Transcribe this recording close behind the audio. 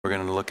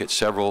look at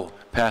several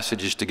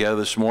passages together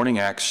this morning.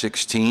 Acts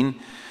 16.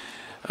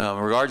 In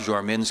regards to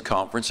our men's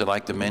conference, I'd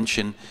like to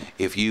mention,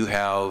 if you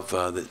have,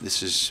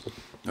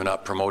 we're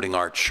not promoting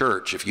our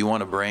church. If you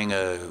want to bring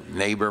a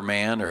neighbor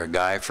man or a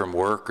guy from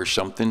work or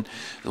something,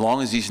 as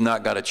long as he's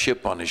not got a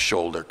chip on his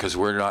shoulder, because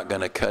we're not going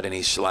to cut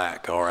any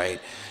slack, all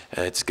right?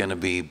 It's going to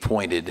be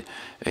pointed.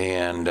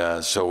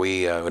 And so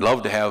we would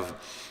love to have,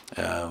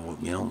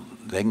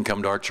 they can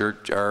come to our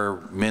church,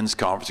 our men's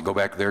conference, and go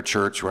back to their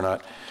church.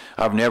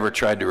 I've never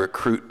tried to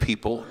recruit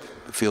people.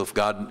 I feel if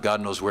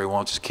God knows where he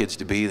wants his kids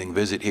to be, they can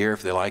visit here.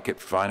 If they like it,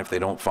 fine. If they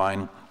don't,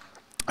 fine.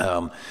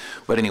 But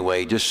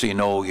anyway, just so you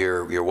know,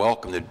 you're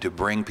welcome to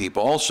bring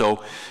people.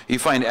 Also, you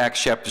find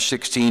Acts chapter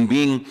 16,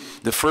 being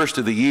the first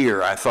of the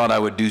year, I thought I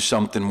would do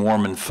something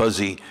warm and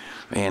fuzzy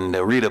and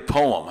read a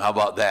poem. How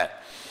about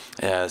that?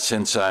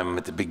 Since I'm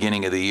at the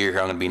beginning of the year,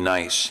 I'm going to be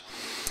nice.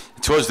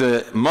 It was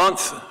the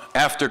month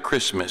after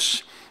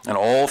Christmas, and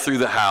all through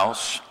the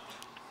house,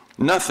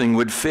 nothing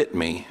would fit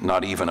me,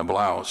 not even a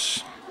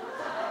blouse.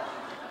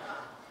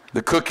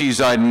 The cookies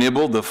I'd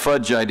nibbled, the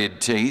fudge I did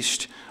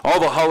taste,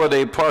 all the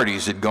holiday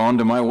parties had gone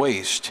to my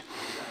waist.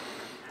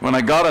 When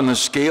I got on the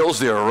scales,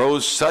 there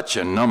arose such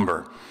a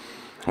number.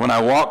 When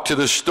I walked to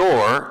the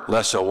store,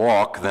 less a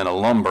walk than a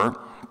lumber,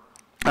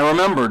 I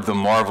remembered the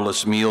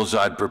marvelous meals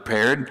I'd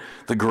prepared,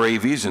 the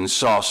gravies and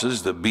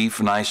sauces, the beef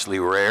nicely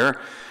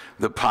rare,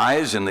 the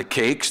pies and the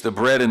cakes, the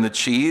bread and the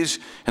cheese,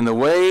 and the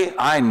way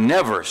I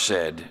never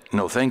said,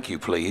 no thank you,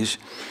 please.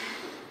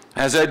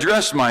 As I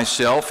dressed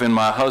myself in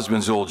my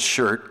husband's old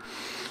shirt,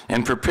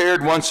 and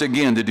prepared once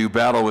again to do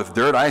battle with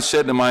dirt, I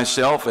said to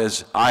myself,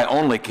 as I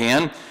only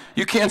can,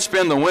 you can't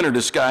spend the winter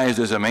disguised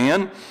as a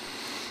man.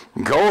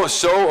 Go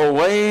sow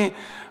away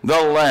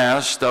the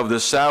last of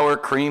the sour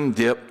cream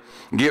dip.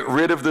 Get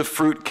rid of the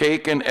fruit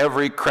cake and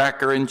every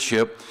cracker and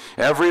chip.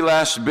 Every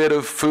last bit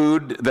of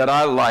food that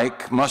I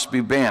like must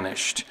be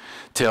banished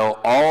till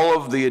all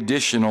of the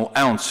additional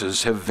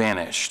ounces have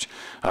vanished.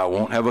 I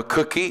won't have a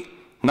cookie,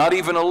 not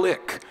even a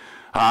lick.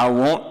 I'll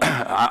want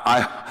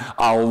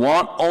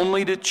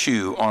only to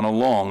chew on a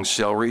long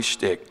celery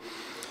stick.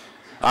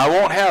 I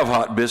won't have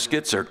hot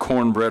biscuits or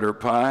cornbread or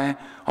pie.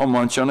 I'll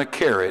munch on a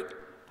carrot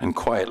and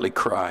quietly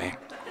cry.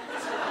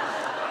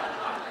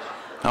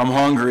 I'm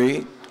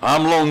hungry,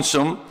 I'm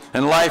lonesome,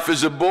 and life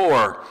is a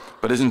bore.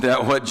 But isn't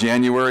that what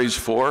January's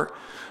for?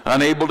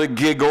 Unable to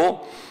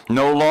giggle,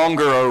 no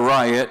longer a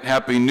riot.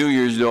 Happy New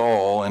Year's to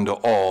all, and to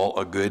all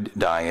a good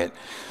diet.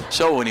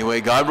 So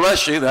anyway, God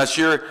bless you. That's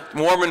your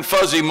warm and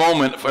fuzzy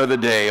moment for the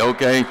day,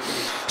 okay?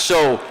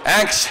 So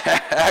Acts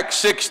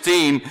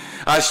 16,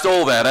 I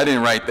stole that. I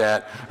didn't write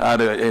that.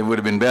 It would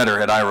have been better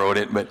had I wrote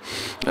it, but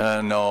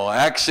no.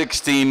 Acts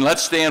 16,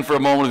 let's stand for a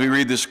moment as we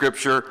read the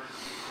scripture.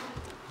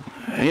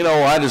 You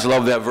know, I just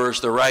love that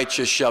verse, the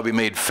righteous shall be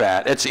made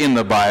fat. It's in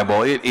the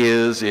Bible. It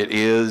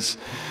is.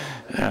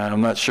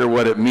 I'm not sure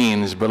what it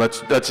means, but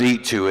let's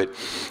eat to it.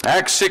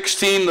 Acts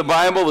 16, the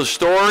Bible, the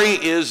story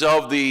is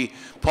of the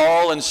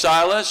Paul and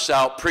Silas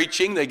out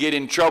preaching. They get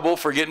in trouble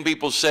for getting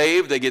people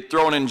saved. They get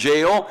thrown in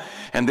jail,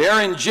 and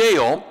they're in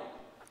jail.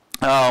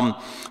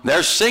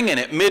 They're singing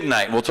at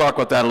midnight. We'll talk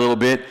about that a little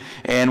bit.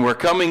 And we're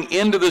coming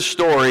into the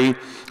story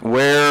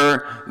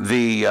where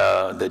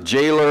the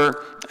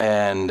jailer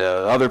and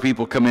other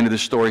people come into the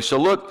story. So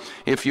look,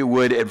 if you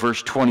would, at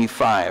verse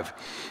 25.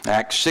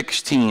 Acts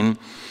 16,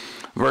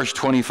 verse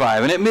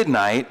 25. And at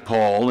midnight,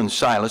 Paul and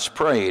Silas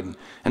prayed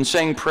and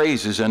sang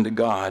praises unto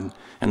God.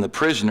 And the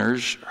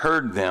prisoners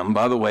heard them.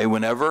 By the way,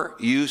 whenever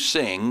you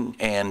sing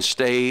and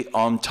stay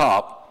on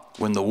top,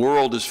 when the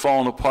world is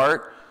falling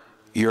apart,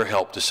 you're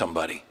help to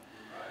somebody.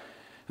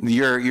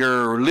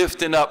 You're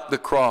lifting up the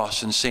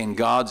cross and saying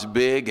God's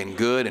big and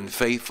good and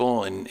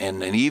faithful, and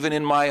even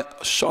in my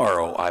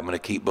sorrow, I'm going to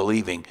keep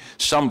believing.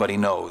 Somebody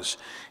knows.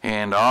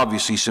 And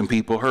obviously some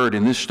people heard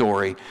in this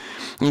story.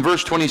 In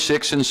verse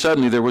 26, and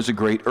suddenly there was a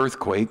great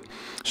earthquake,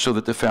 so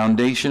that the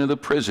foundation of the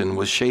prison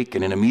was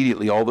shaken, and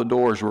immediately all the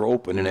doors were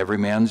opened, and every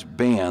man's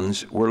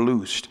bands were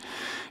loosed.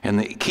 And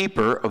the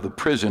keeper of the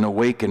prison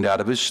awakened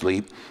out of his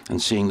sleep,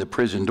 and seeing the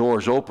prison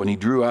doors open, he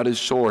drew out his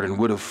sword and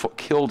would have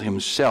killed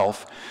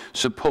himself,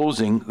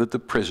 supposing that the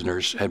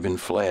prisoners had been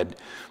fled.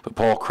 But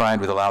Paul cried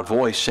with a loud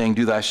voice, saying,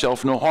 Do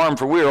thyself no harm,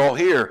 for we are all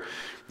here.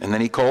 And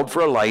then he called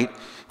for a light,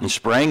 and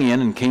sprang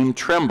in, and came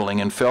trembling,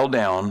 and fell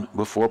down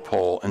before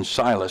Paul and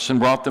Silas, and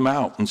brought them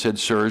out, and said,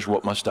 Sirs,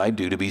 what must I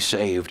do to be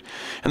saved?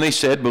 And they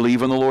said,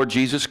 Believe on the Lord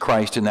Jesus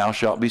Christ, and thou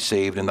shalt be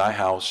saved in thy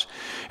house.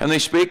 And they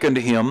spake unto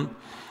him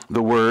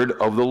the word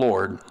of the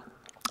Lord,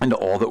 and to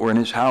all that were in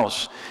his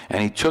house.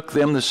 And he took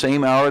them the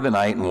same hour of the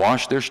night, and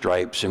washed their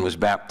stripes, and was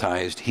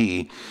baptized,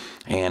 he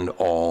and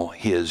all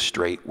his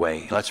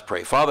straightway. Let's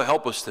pray. Father,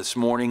 help us this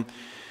morning,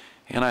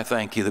 and I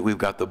thank you that we've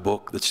got the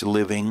book that's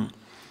living.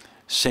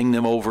 Sing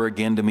them over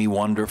again to me,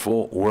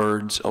 wonderful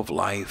words of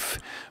life.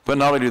 But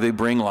not only do they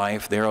bring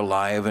life, they're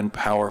alive and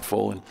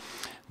powerful, and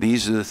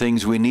These are the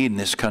things we need in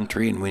this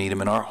country, and we need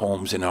them in our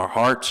homes, in our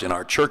hearts, in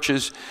our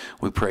churches.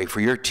 We pray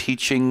for your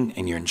teaching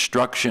and your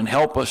instruction.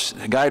 Help us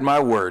guide my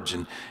words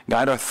and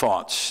guide our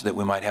thoughts that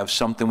we might have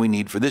something we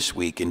need for this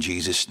week in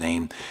Jesus'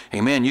 name.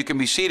 Amen. You can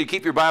be seated.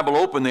 Keep your Bible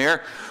open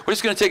there. We're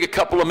just going to take a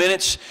couple of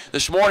minutes.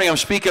 This morning I'm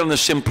speaking on the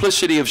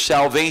simplicity of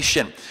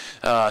salvation.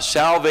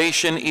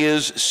 Salvation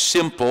is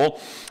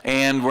simple,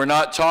 and we're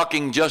not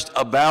talking just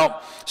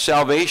about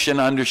salvation.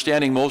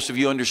 Understanding most of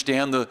you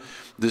understand the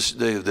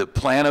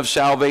plan of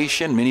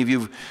salvation. Many of you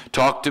have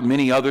talked to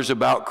many others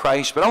about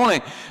Christ. But I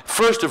want to,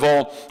 first of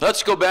all,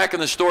 let's go back in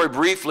the story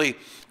briefly.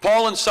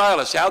 Paul and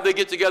Silas, how'd they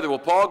get together? Well,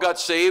 Paul got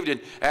saved in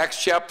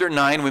Acts chapter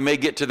 9. We may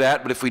get to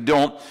that, but if we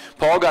don't,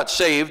 Paul got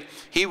saved.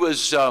 He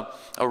was a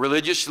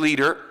religious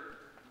leader,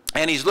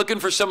 and he's looking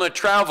for someone to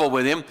travel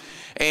with him.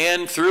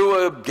 And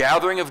through a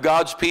gathering of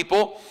God's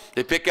people,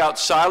 they pick out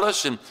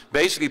Silas, and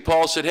basically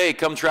Paul said, hey,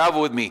 come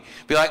travel with me.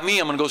 Be like me,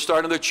 I'm going to go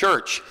start another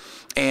church.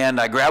 And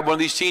I grabbed one of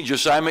these teens,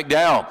 Josiah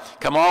McDowell,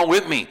 come on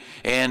with me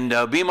and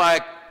be my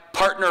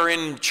partner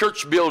in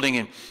church building.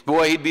 And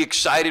boy, he'd be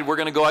excited. We're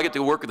going to go. I get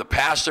to work with the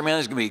pastor, man.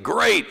 It's going to be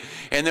great.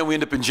 And then we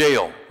end up in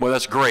jail. Boy,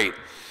 that's great.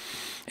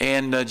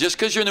 And just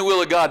because you're in the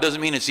will of God doesn't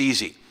mean it's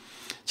easy.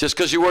 Just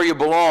because you're where you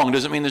belong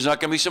doesn't mean there's not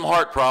going to be some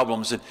heart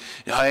problems and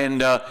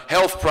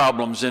health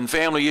problems and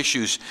family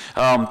issues.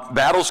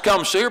 Battles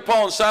come. So here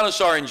Paul and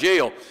Silas are in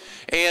jail.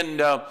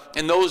 And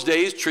in those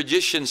days,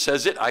 tradition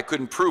says it, I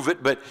couldn't prove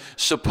it, but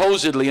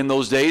supposedly in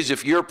those days,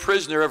 if your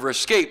prisoner ever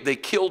escaped, they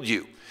killed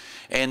you.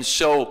 And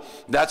so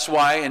that's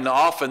why, and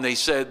often they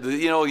said,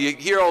 you know, you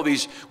hear all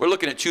these, we're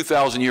looking at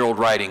 2,000-year-old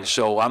writings,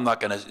 so I'm not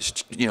going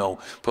to, you know,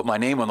 put my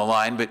name on the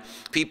line, but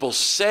people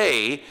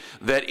say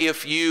that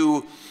if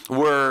you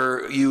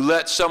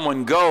let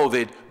someone go,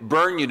 they'd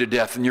burn you to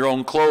death in your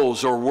own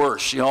clothes or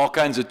worse, you know, all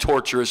kinds of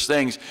torturous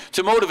things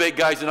to motivate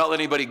guys to not let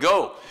anybody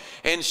go.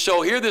 And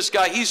so here this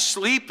guy, he's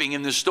sleeping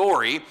in the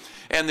story,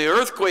 and the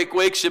earthquake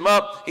wakes him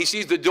up. He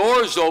sees the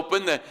doors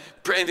open, and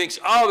thinks,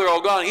 oh, they're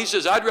all gone. He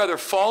says, I'd rather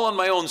fall on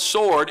my own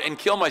sword and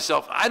kill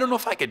myself. I don't know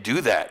if I could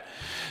do that.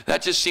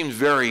 That just seems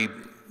very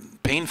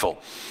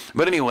painful.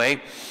 But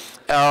anyway,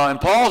 and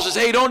Paul says,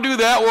 hey, don't do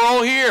that. We're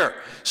all here.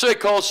 So he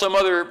calls some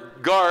other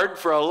guard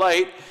for a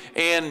light,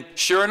 and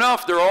sure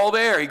enough, they're all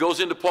there. He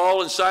goes into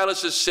Paul and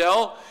Silas's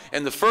cell,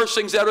 and the first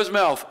thing's out of his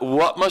mouth,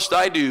 what must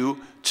I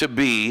do to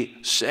be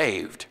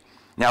saved?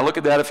 Now look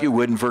at that if you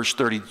would in verse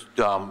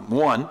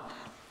 31.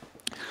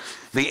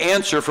 The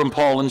answer from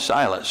Paul and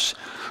Silas.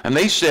 And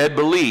they said,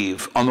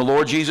 believe on the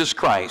Lord Jesus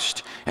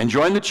Christ and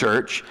join the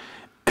church.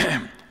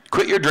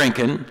 Quit your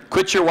drinking.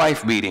 Quit your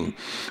wife beating.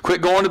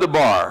 Quit going to the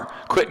bar.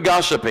 Quit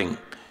gossiping.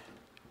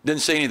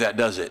 Didn't say any of that,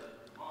 does it?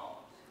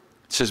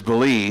 It says,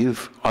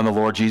 believe on the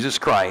Lord Jesus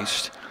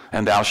Christ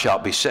and thou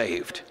shalt be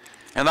saved.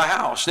 And the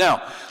house.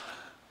 Now,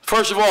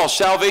 first of all,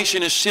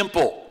 salvation is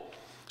simple.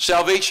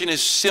 Salvation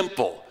is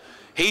simple.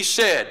 He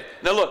said,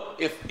 now look,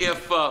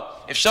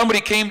 if somebody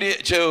came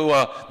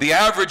to the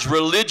average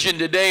religion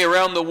today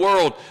around the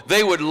world,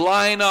 they would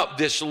line up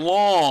this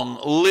long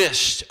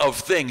list of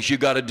things you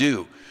got to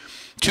do.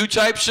 Two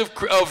types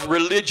of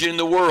religion in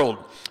the world,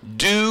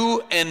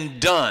 do and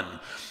done.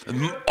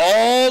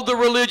 All the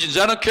religions,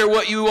 I don't care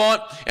what you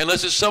want,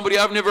 unless it's somebody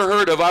I've never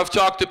heard of. I've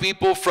talked to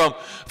people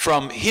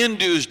from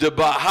Hindus to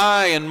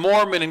Baha'i and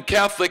Mormon and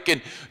Catholic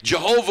and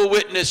Jehovah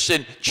Witness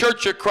and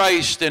Church of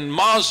Christ and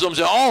Muslims.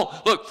 And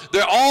all, look,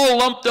 they're all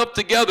lumped up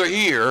together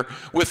here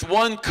with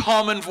one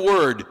common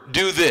word,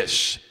 do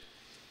this.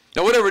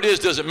 Now, whatever it is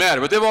doesn't matter,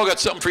 but they've all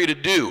got something for you to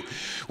do.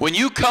 When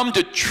you come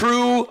to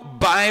true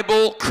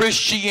Bible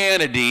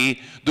Christianity,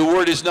 the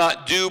word is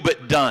not do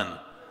but done.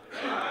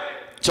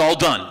 It's all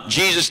done.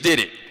 Jesus did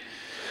it.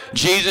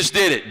 Jesus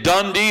did it.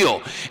 Done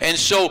deal. And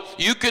so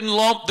you can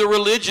lump the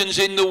religions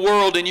in the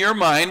world in your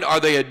mind. Are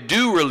they a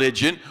do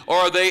religion or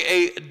are they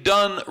a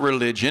done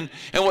religion?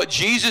 And what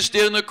Jesus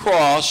did on the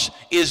cross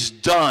is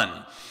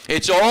done.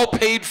 It's all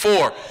paid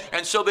for.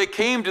 And so they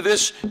came to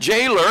this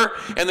jailer,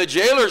 and the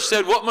jailer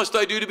said, what must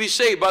I do to be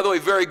saved? By the way,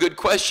 very good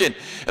question.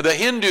 The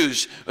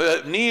Hindus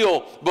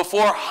kneel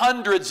before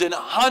hundreds and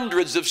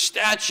hundreds of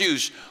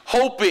statues,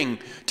 hoping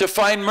to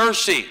find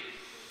mercy.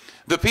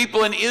 The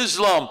people in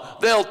Islam,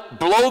 they'll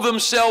blow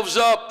themselves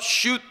up,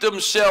 shoot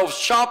themselves,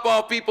 chop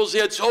off people's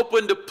heads,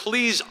 hoping to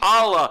please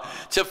Allah,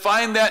 to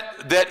find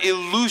that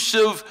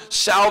elusive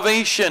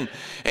salvation.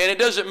 And it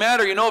doesn't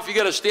matter, you know, if you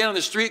got to stand on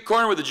the street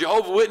corner with the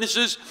Jehovah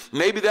Witnesses,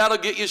 maybe that'll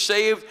get you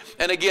saved.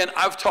 And again,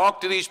 I've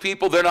talked to these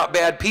people. They're not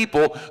bad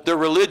people. Their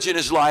religion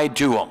has lied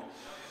to them.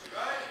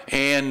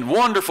 And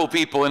wonderful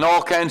people in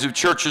all kinds of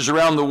churches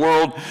around the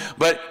world.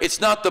 But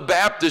it's not the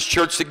Baptist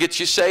church that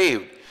gets you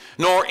saved,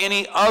 nor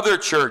any other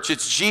church.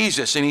 It's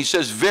Jesus. And he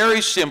says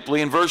very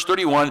simply in verse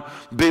 31,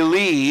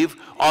 believe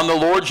on the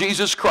Lord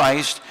Jesus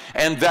Christ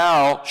and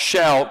thou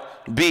shalt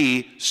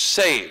be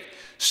saved.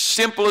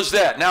 Simple as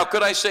that. Now,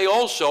 could I say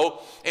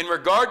also, in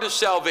regard to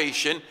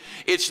salvation,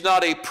 it's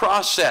not a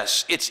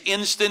process. It's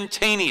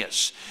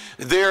instantaneous.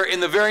 There,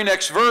 in the very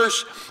next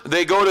verse,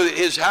 they go to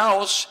his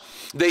house,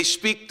 They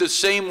speak the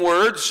same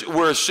words,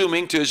 we're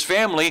assuming, to his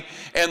family,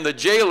 and the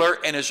jailer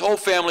and his whole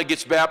family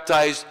gets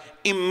baptized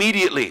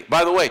immediately.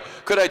 By the way,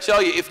 could I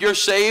tell you, if you're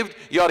saved,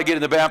 you ought to get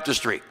in the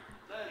baptistry.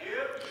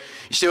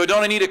 You say, well,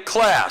 don't I need a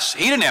class?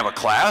 He didn't have a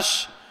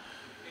class.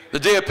 The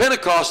day of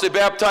Pentecost, they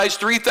baptized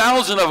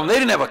 3,000 of them. They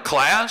didn't have a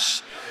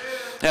class.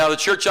 Now, the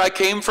church I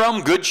came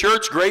from, good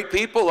church, great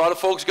people, a lot of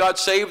folks got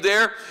saved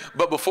there.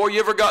 But before you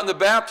ever got in the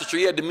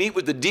baptistry, you had to meet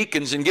with the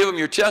deacons and give them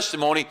your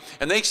testimony,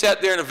 and they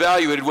sat there and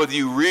evaluated whether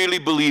you really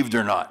believed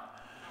or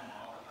not.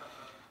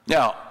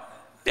 Now,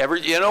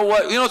 you know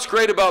what? You know what's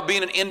great about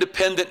being an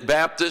independent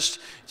Baptist?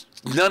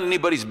 It's none of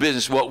anybody's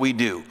business what we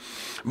do.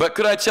 But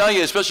could I tell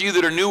you, especially you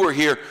that are newer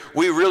here,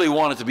 we really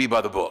want it to be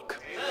by the book.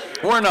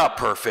 We're not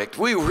perfect.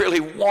 We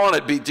really want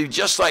it to be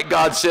just like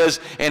God says.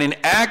 And in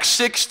Acts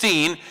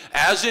 16,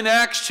 as in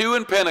Acts 2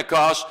 and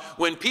Pentecost,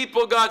 when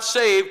people got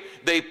saved,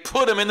 they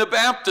put them in the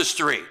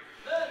baptistry.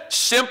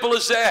 Simple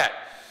as that.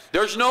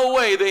 There's no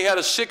way they had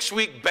a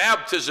 6-week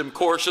baptism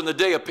course on the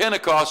day of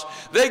Pentecost.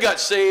 They got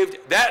saved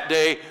that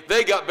day.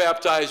 They got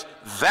baptized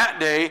that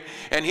day.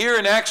 And here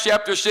in Acts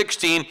chapter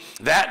 16,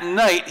 that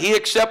night he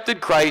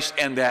accepted Christ,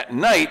 and that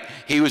night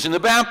he was in the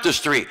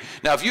baptistry.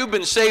 Now, if you've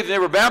been saved and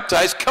never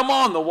baptized, come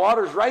on, the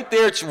water's right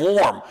there. It's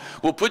warm.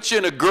 We'll put you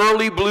in a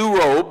girly blue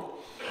robe.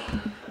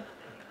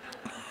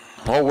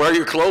 Or wear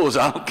your clothes,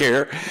 I don't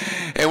care.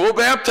 And we'll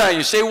baptize you.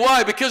 You say,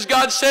 why? Because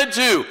God said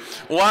to.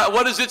 Why,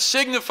 what does it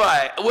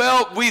signify?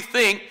 Well, we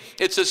think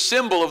it's a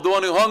symbol of the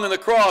one who hung on the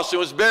cross and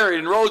was buried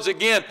and rose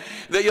again,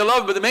 that you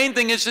love. But the main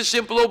thing is the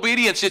simple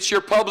obedience. It's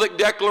your public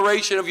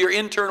declaration of your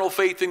internal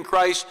faith in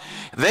Christ.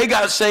 They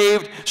got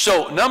saved.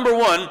 So, number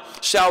one,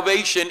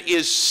 salvation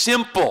is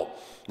simple.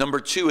 Number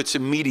two, it's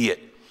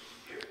immediate.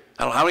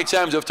 I don't know how many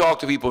times I've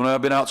talked to people when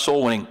I've been out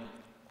soul winning,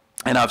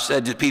 and I've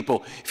said to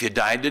people, if you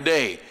died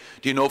today,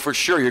 do you know for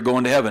sure you're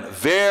going to heaven?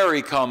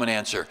 Very common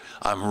answer.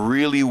 I'm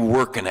really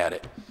working at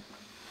it.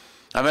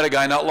 I met a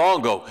guy not long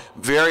ago,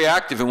 very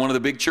active in one of the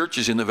big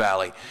churches in the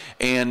valley,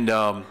 and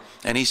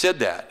he said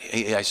that.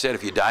 I said,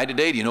 if you die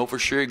today, do you know for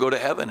sure you go to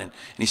heaven? And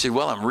he said,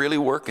 well, I'm really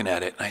working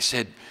at it. And I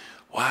said,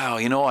 wow,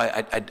 you know,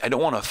 I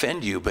don't want to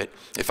offend you, but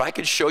if I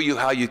could show you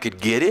how you could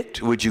get it,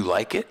 would you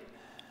like it?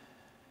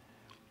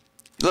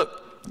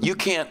 Look, you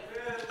can't,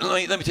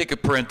 let me take a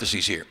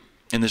parenthesis here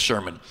in this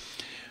sermon.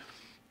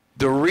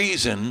 The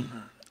reason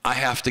I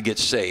have to get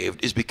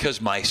saved is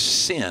because my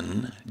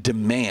sin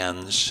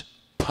demands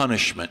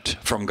punishment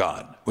from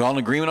God. We all in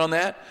agreement on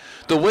that?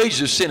 The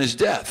wages of sin is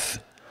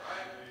death.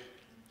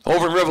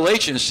 Over in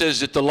Revelation it says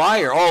that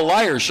all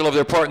liars shall have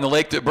their part in the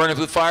lake that burneth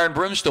with fire and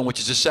brimstone, which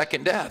is the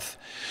second death.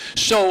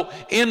 So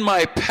in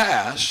my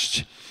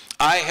past,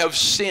 I have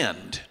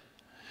sinned.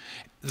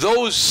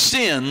 Those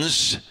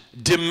sins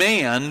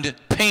demand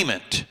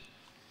payment.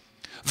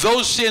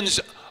 Those sins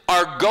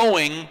are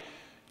going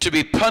to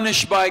be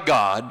punished by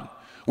God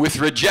with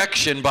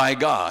rejection by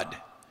God.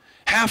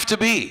 Have to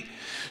be.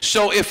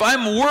 So if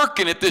I'm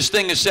working at this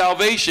thing of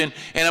salvation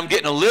and I'm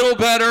getting a little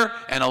better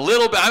and a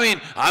little bit,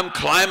 I'm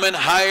climbing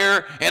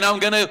higher and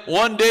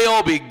one day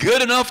I'll be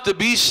good enough to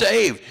be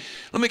saved.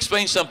 Let me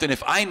explain something.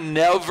 If I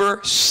never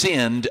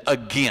sinned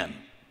again,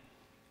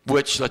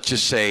 which let's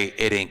just say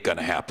it ain't going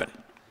to happen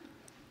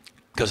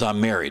because I'm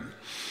married.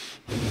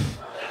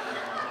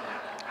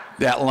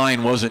 That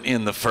line wasn't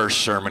in the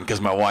first sermon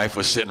because my wife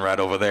was sitting right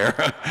over there.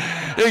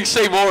 You can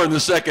say more in the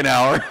second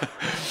hour.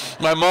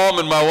 My mom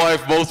and my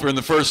wife both were in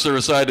the first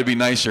service. I had to be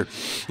nicer.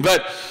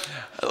 But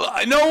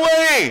no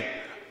way.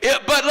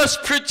 But let's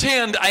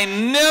pretend I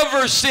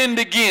never sinned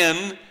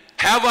again.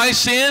 Have I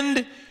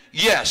sinned?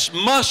 Yes.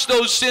 Must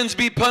those sins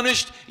be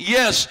punished?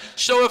 Yes.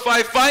 So if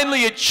I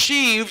finally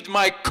achieved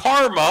my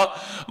karma,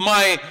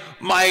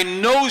 my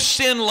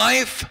no-sin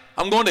life,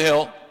 I'm going to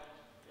hell.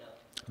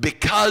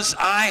 Because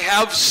I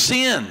have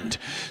sinned.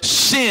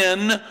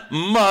 Sin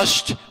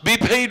must be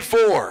paid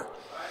for.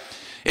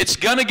 It's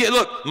going to get,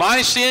 look,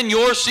 my sin,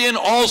 your sin,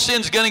 all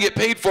sin's going to get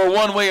paid for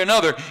one way or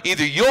another.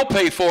 Either you'll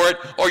pay for it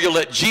or you'll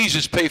let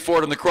Jesus pay for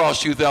it on the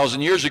cross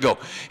 2,000 years ago.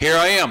 Here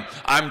I am.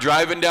 I'm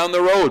driving down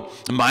the road,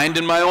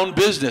 minding my own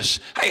business.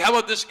 Hey, how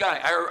about this guy?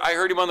 I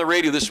heard him on the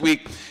radio this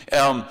week.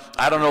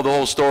 I don't know the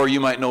whole story. You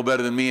might know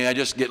better than me. I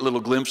just get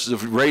little glimpses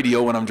of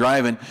radio when I'm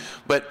driving.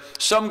 But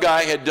some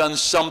guy had done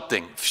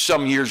something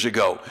some years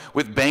ago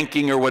with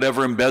banking or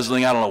whatever,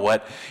 embezzling, I don't know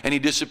what, and he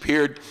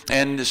disappeared,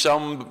 and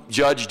some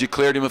judge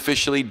declared him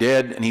officially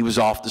dead, and he was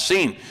off the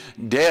scene.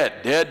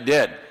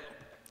 Dead.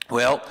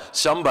 Well,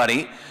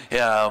 somebody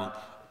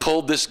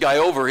pulled this guy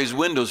over. His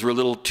windows were a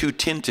little too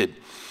tinted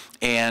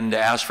and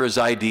asked for his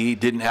ID,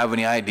 didn't have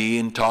any ID,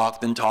 and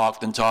talked.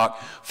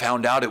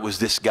 Found out it was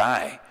this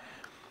guy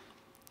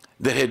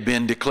that had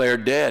been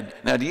declared dead.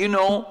 Now, do you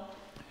know,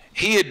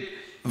 he had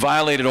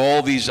violated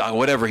all these,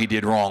 whatever he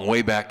did wrong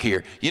way back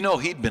here. You know,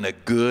 he'd been a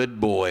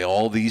good boy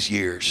all these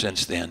years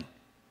since then.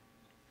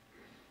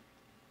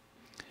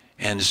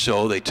 And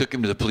so they took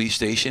him to the police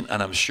station,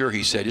 and I'm sure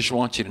he said, just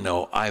want you to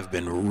know, I've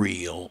been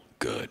real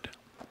good.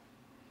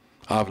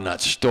 I've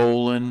not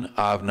stolen.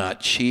 I've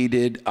not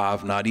cheated.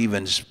 I've not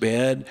even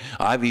sped.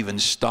 I've even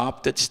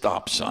stopped at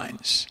stop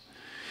signs.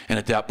 And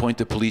at that point,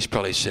 the police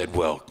probably said,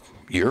 well,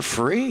 you're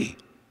free.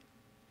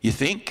 You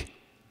think?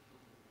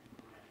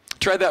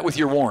 Try that with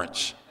your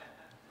warrants.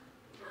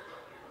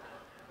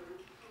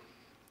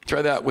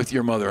 Try that with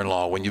your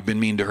mother-in-law when you've been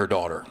mean to her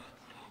daughter.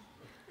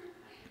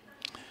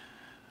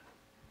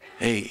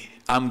 Hey,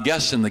 I'm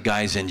guessing the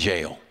guy's in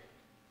jail.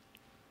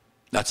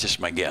 That's just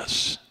my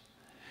guess.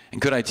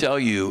 And could I tell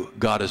you,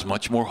 God is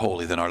much more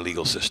holy than our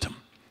legal system.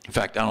 In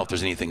fact, I don't know if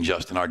there's anything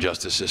just in our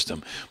justice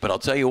system. But I'll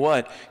tell you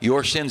what,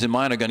 your sins and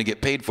mine are going to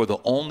get paid for. The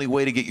only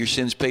way to get your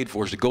sins paid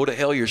for is to go to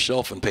hell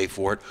yourself and pay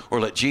for it,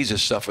 or let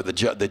Jesus suffer the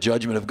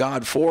judgment of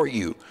God for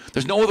you.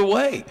 There's no other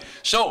way.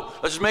 So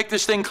let's make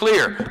this thing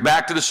clear.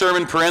 Back to the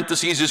sermon,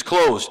 parentheses is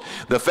closed.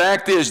 The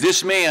fact is,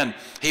 this man,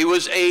 he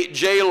was a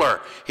jailer.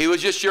 He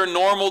was just your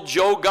normal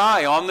Joe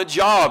guy on the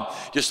job,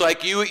 just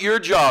like you at your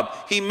job.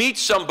 He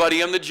meets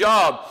somebody on the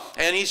job,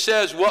 and he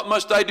says, what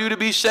must I do to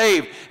be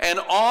saved? And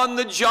on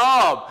the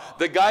job,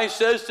 the guy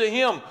says to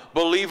him,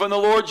 believe in the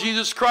Lord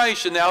Jesus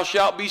Christ and thou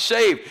shalt be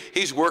saved.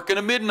 He's working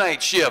a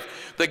midnight shift.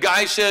 The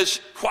guy says,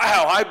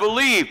 wow, I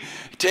believe.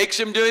 He takes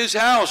him to his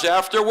house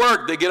after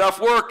work. They get off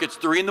work. It's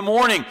 3 in the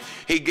morning.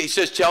 He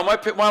says, tell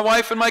my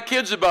wife and my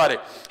kids about it.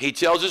 He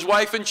tells his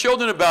wife and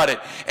children about it.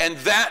 And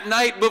that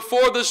night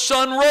before the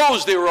sun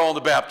rose, they were all in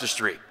the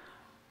baptistry.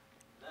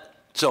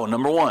 So,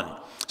 number one,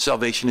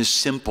 salvation is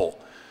simple.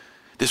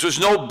 This was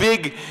no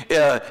big,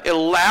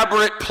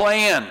 elaborate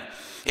plan.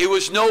 It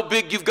was no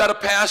big, you've got to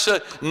pass a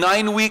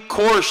 9-week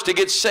course to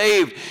get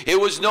saved. It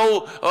was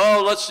no,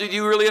 do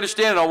you really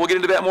understand it? Oh, we'll get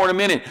into that more in a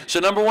minute. So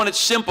number one, it's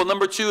simple.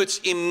 Number two, it's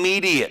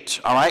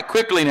immediate. All right,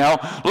 quickly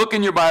now, look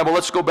in your Bible.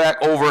 Let's go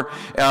back over.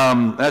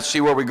 Let's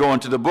see where we go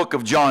into the book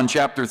of John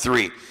chapter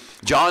 3.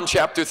 John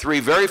chapter 3,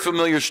 very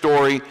familiar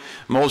story.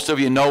 Most of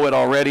you know it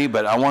already,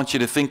 but I want you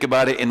to think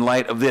about it in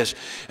light of this.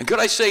 And could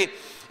I say,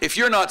 if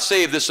you're not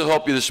saved, this will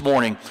help you this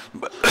morning.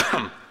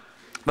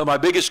 But my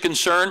biggest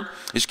concern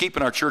is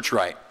keeping our church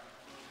right.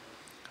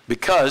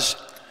 Because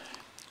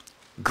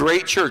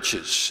great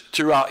churches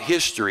throughout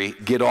history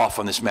get off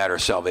on this matter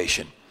of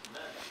salvation.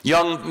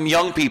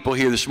 Young people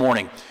here this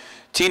morning,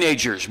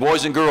 teenagers,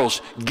 boys and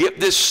girls, get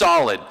this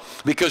solid.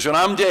 Because when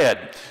I'm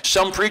dead,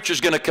 some preacher's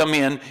going to come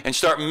in and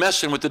start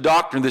messing with the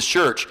doctrine of this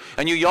church.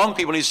 And you young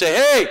people need to say,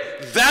 hey,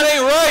 that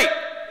ain't right.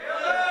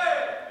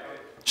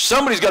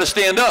 Somebody's got to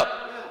stand up.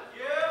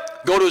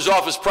 Go to his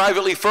office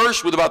privately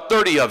first with about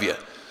 30 of you.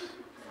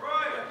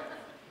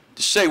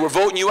 Say, we're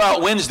voting you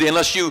out Wednesday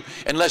unless you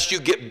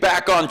get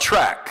back on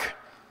track.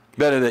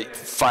 Better to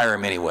fire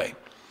him anyway.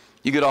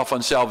 You get off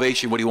on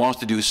salvation, what he wants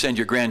to do is send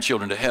your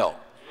grandchildren to hell.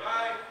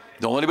 Right.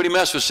 Don't let anybody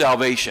mess with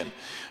salvation.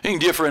 You can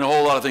differ in a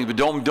whole lot of things, but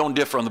don't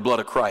differ on the blood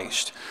of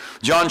Christ.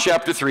 John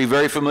chapter 3,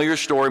 very familiar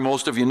story.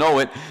 Most of you know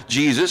it.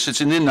 Jesus,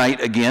 it's in the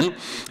night again.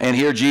 And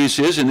here Jesus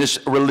is, and this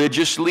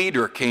religious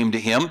leader came to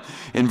him.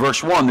 In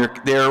verse 1,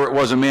 there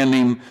was a man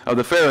named of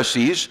the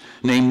Pharisees,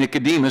 named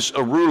Nicodemus,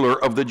 a ruler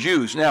of the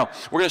Jews. Now,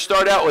 we're going to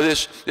start out with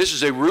this. This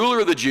is a ruler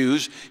of the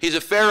Jews. He's a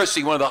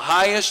Pharisee, one of the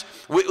highest.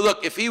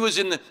 Look, if he was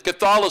in the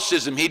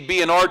Catholicism, he'd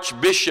be an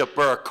archbishop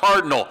or a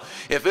cardinal.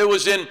 If it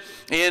was in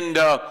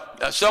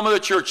some of the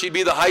church, he'd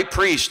be the high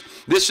priest.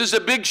 This is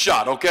a big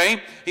shot,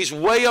 okay? He's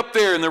way up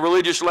there in the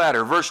religious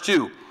ladder. Verse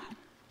 2.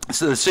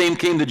 So the same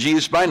came to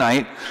Jesus by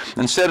night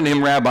and said unto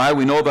him, Rabbi,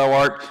 we know thou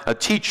art a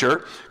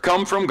teacher,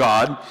 come from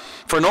God,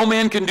 for no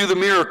man can do the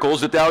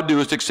miracles that thou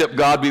doest except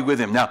God be with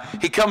him. Now,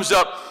 he comes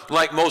up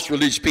like most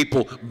religious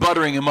people,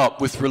 buttering him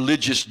up with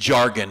religious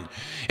jargon.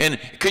 And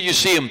could you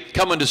see him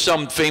coming to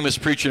some famous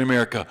preacher in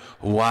America?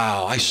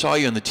 Wow, I saw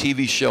you on the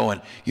TV show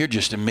and you're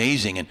just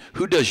amazing. And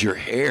who does your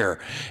hair?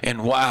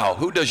 And wow,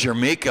 who does your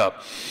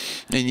makeup?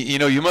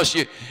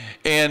 And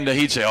and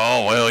he'd say,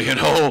 oh, well,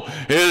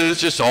 it's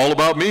just all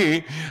about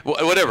me.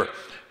 Whatever.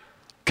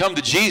 Come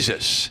to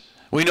Jesus.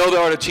 We know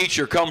thou art a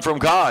teacher come from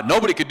God.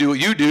 Nobody could do what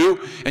you do.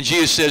 And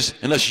Jesus says,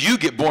 unless you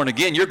get born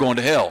again, you're going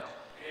to hell.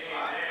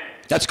 Amen.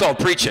 That's called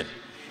preaching.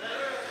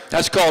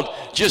 That's called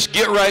just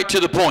get right to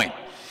the point.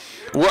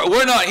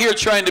 We're not here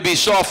trying to be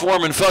soft,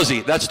 warm, and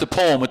fuzzy. That's the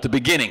poem at the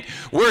beginning.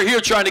 We're here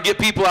trying to get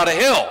people out of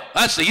hell.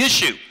 That's the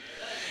issue.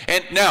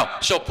 And now,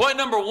 so point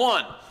number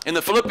one, in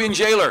the Philippian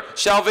jailer,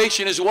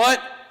 salvation is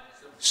what?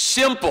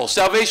 Simple.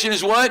 Salvation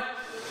is what?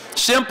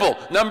 Simple.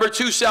 Number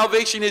two,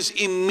 salvation is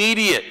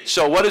immediate.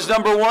 So what is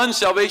number one?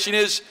 Salvation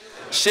is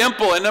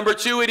simple. And number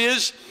two, it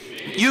is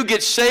you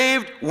get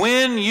saved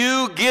when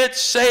you get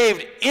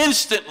saved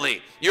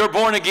instantly. You're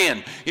born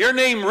again. Your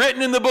name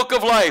written in the book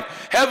of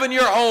life. Heaven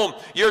your home.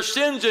 Your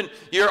sins and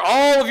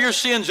all of your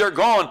sins are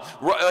gone.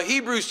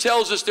 Hebrews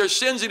tells us their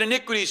sins and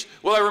iniquities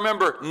will I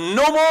remember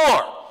no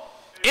more.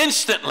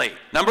 Instantly.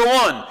 Number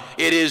one,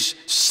 it is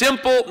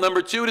simple.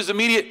 Number two, it is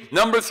immediate.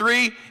 Number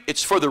three,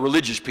 it's for the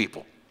religious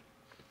people.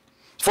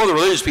 It's for the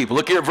religious people.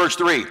 Look here at verse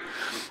 3.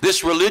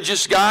 This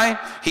religious guy,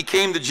 he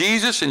came to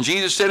Jesus, and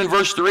Jesus said in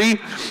verse 3,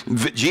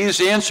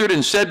 Jesus answered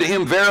and said to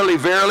him, verily,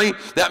 verily.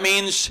 That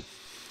means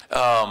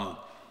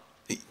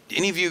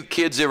any of you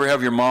kids ever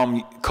have your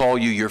mom call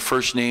you your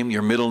first name,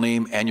 your middle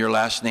name, and your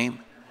last name?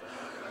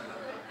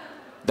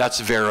 That's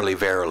verily,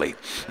 verily.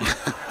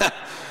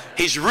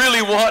 He's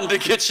really wanting to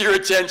get your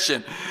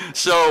attention.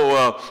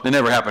 So it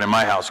never happened in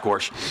my house, of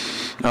course.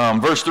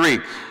 Verse 3.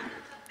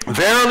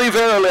 Verily,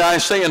 verily, I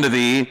say unto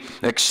thee,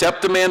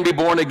 except a man be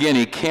born again,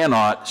 he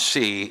cannot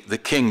see the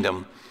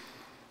kingdom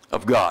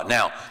of God.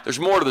 Now, there's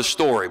more to the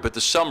story, but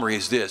the summary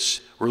is this.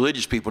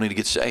 Religious people need to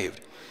get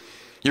saved.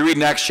 You read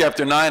in Acts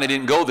chapter 9, I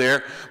didn't go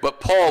there, but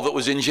Paul that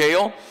was in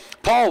jail,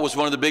 Paul was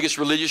one of the biggest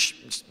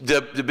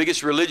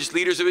religious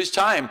leaders of his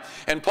time,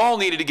 and Paul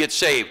needed to get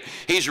saved.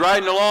 He's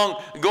riding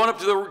along, going up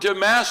to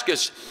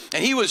Damascus,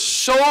 and he was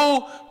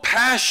so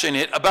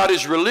passionate about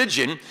his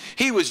religion.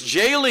 He was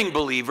jailing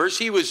believers.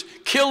 He was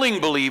killing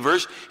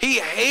believers. He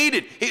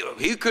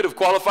could have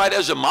qualified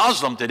as a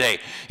Muslim today.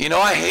 You know,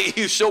 I hate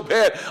you so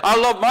bad. I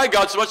love my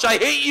God so much, I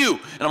hate you,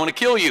 and I'm going to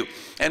kill you.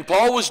 And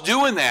Paul was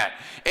doing that.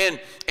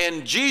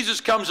 And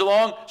Jesus comes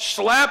along,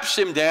 slaps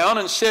him down,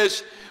 and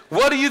says,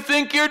 what do you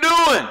think you're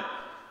doing?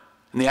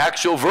 In the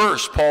actual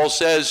verse, Paul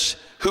says,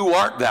 who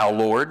art thou,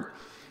 Lord?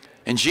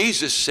 And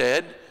Jesus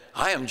said,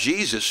 I am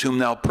Jesus whom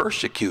thou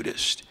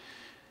persecutest.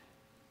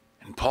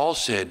 And Paul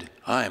said,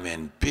 I am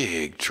in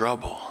big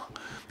trouble.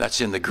 That's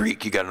in the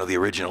Greek. You got to know the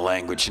original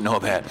language to know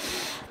that.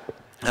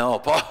 No,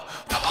 Paul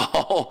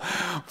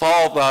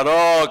thought,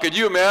 oh, could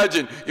you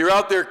imagine? You're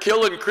out there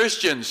killing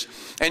Christians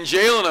and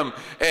jailing them,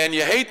 and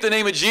you hate the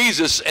name of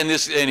Jesus, and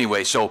this,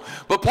 anyway. So,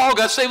 but Paul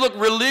got saved. Look,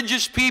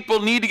 religious people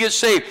need to get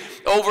saved.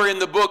 Over in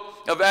the book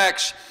of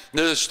Acts,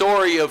 there's a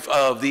story of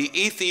the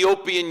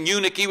Ethiopian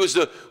eunuch.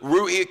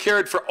 He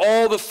cared for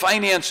all the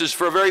finances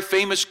for a very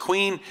famous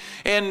queen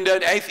in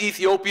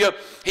Ethiopia.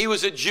 He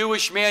was a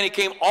Jewish man. He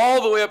came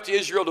all the way up to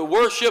Israel to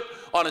worship.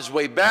 On his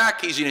way back,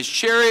 he's in his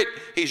chariot.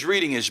 He's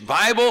reading his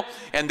Bible,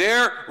 and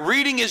there,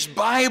 reading his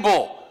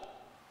Bible,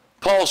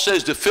 Paul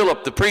says to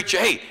Philip, the preacher,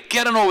 hey,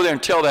 get on over there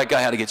and tell that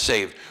guy how to get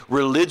saved.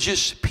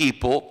 Religious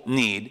people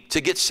need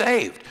to get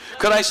saved.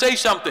 Could I say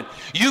something?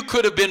 You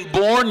could have been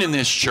born in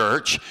this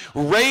church,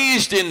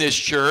 raised in this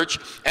church,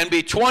 and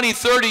be 20,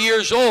 30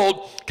 years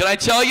old. Can I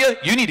tell you?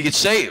 You need to get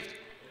saved.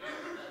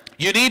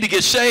 You need to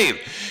get saved.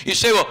 You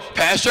say, well,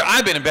 Pastor,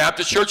 I've been in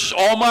Baptist churches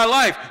all my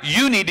life.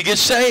 You need to get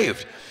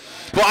saved.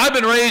 Well, I've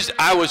been raised,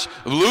 I was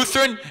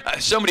Lutheran.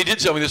 Somebody did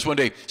tell me this one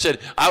day. Said,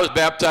 I was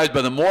baptized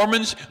by the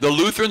Mormons, the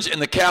Lutherans,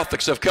 and the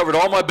Catholics. I've covered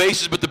all my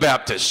bases but the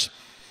Baptists.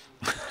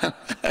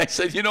 I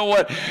said, you know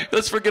what?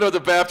 Let's forget about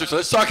the Baptists.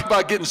 Let's talk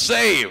about getting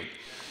saved.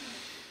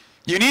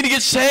 You need to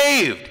get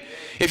saved.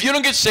 If you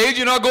don't get saved,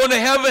 you're not going to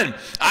heaven.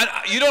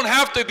 You don't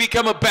have to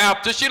become a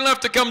Baptist. You don't have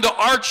to come to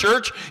our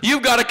church.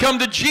 You've got to come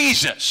to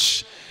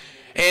Jesus.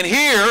 And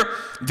here,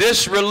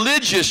 this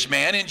religious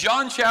man in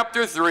John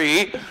chapter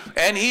 3,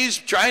 and he's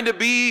trying to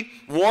be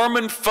warm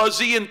and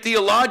fuzzy and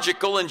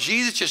theological, and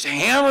Jesus just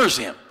hammers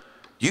him.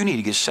 You need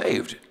to get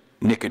saved,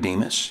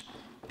 Nicodemus.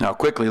 Now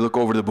quickly look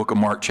over to the book of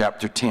Mark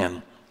chapter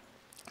 10.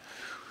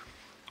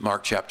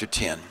 Mark chapter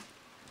 10.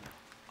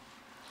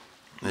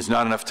 There's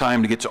not enough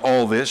time to get to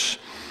all this,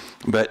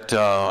 but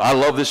I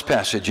love this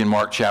passage in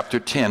Mark chapter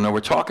 10. Now we're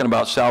talking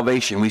about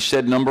salvation. We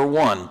said number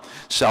one,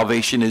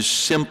 salvation is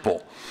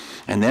simple.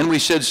 And then we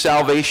said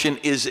salvation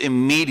is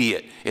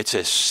immediate. It's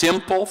a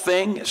simple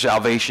thing.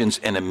 Salvation's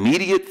an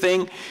immediate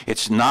thing.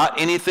 It's not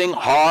anything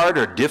hard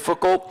or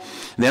difficult.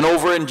 Then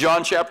over in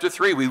John chapter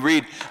 3, we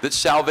read that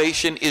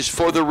salvation is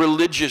for the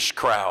religious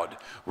crowd.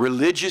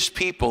 Religious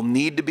people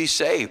need to be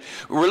saved.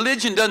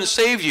 Religion doesn't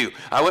save you.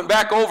 I went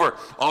back over.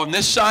 On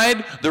this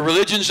side, the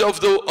religions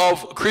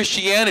of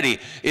Christianity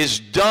is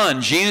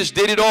done. Jesus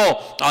did it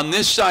all. On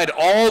this side,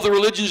 all the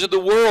religions of the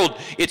world,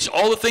 it's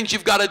all the things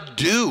you've got to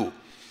do.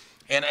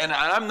 And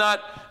I'm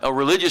not a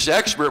religious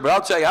expert, but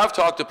I'll tell you, I've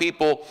talked to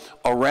people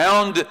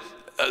around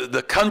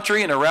the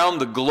country and around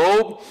the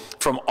globe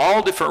from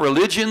all different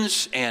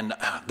religions, and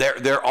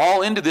they're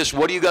all into this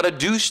what do you got to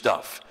do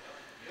stuff.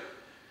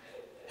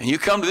 And you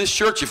come to this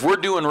church, if we're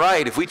doing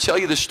right, if we tell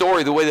you the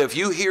story the way that if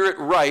you hear it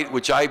right,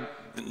 which I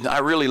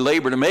really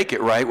labor to make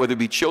it right, whether it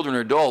be children or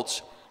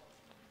adults,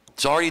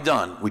 it's already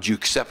done. Would you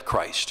accept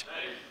Christ?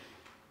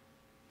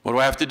 What do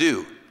I have to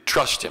do?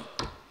 Trust him.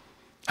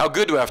 How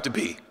good do I have to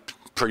be?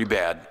 Pretty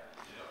bad.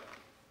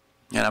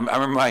 And I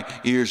remember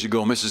years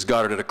ago, Mrs.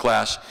 Goddard at a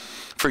class,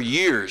 for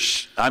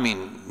years, I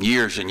mean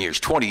years and years,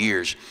 20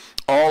 years,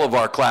 all of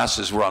our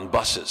classes were on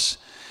buses,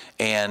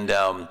 and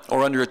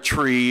or under a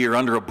tree or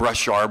under a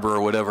brush arbor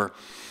or whatever.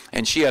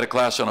 And she had a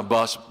class on a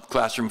bus,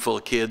 classroom full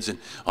of kids, and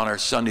on our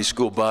Sunday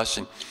school bus.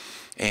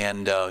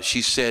 And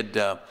she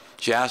said,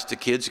 she asked the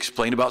kids,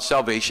 explain about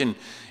salvation,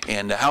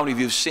 and how many of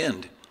you have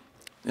sinned?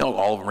 You know,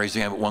 all of them raised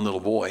their hand but one little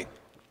boy.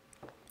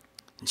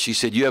 And she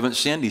said, you haven't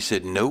sinned? He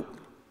said, nope.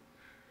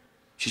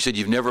 She said,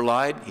 you've never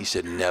lied? He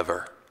said,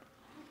 never.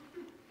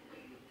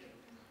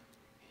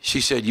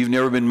 She said, you've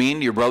never been mean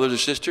to your brothers or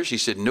sisters? He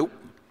said, nope.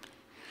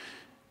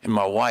 And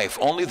my wife,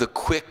 only the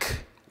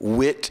quick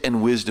wit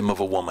and wisdom of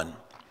a woman.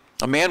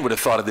 A man would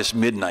have thought of this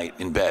midnight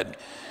in bed.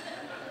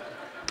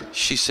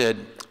 She said,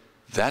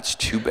 that's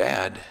too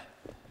bad.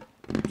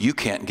 you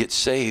can't get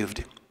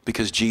saved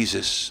because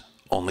Jesus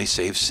only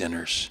saves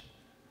sinners.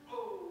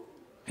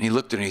 And he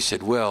looked at her and he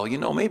said, well, you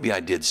know, maybe I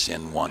did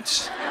sin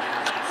once.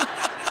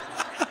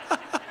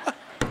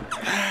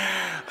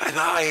 I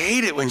thought, I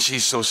hate it when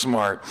she's so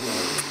smart.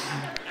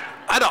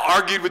 I'd have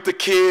argued with the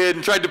kid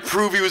and tried to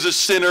prove he was a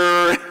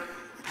sinner.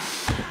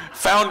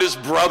 Found his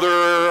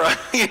brother.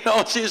 You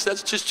know,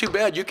 that's just too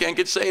bad. You can't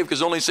get saved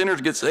because only sinners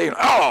get saved.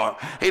 Oh,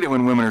 I hate it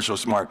when women are so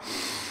smart.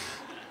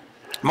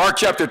 Mark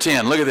chapter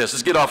 10. Look at this.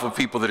 Let's get off of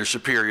people that are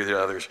superior to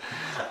others.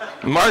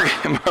 Mark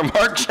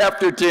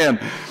chapter 10.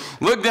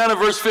 Look down at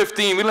verse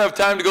 15. We don't have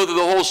time to go through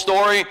the whole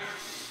story.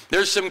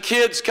 There's some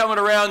kids coming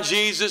around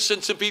Jesus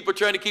and some people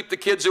trying to keep the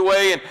kids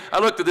away. And I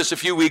looked at this a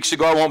few weeks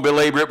ago. I won't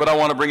belabor it, but I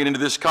want to bring it into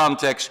this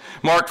context.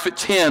 Mark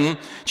 10,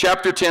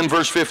 chapter 10,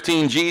 verse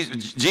 15,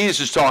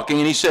 Jesus is talking,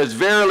 and he says,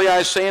 verily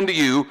I say unto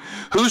you,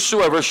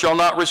 whosoever shall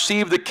not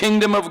receive the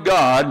kingdom of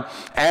God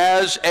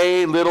as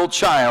a little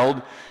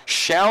child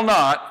shall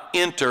not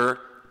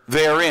enter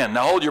therein.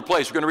 Now hold your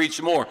place. We're going to read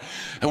some more.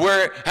 And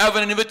we're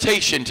having an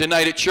invitation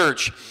tonight at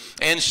church.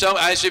 And so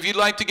I said, if you'd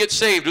like to get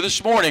saved, or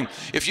this morning,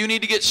 if you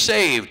need to get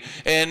saved,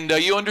 and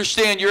you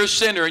understand you're a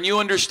sinner, and you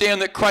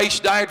understand that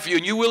Christ died for you,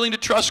 and you're willing to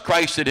trust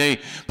Christ today,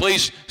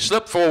 please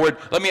slip forward.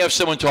 Let me have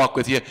someone talk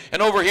with you.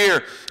 And over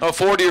here, a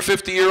 40 or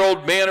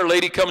 50-year-old man or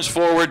lady comes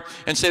forward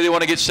and say they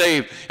want to get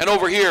saved. And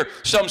over here,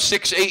 some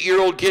 6,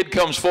 8-year-old kid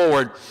comes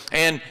forward,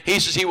 and he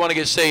says he want to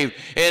get saved.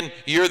 And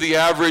you're the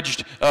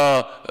averaged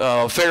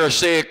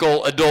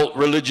Pharisaical adult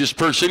religious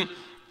person.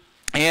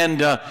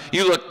 And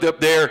you look up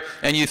there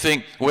and you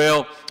think,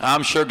 well,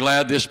 I'm sure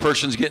glad this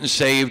person's getting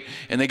saved.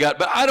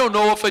 But I don't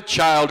know if a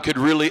child could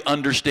really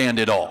understand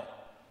it all.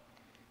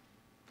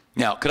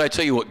 Now, could I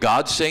tell you what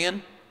God's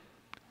saying?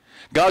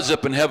 God's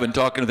up in heaven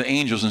talking to the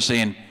angels and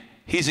saying,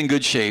 he's in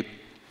good shape.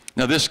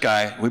 Now this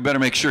guy, we better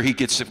make sure he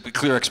gets a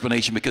clear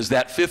explanation because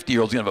that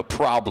 50-year-old's going to have a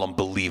problem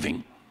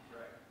believing.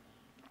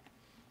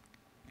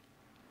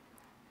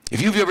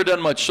 If you've ever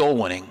done much soul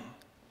winning,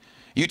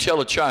 you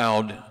tell a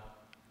child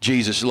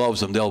Jesus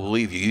loves them, they'll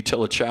believe you. You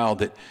tell a child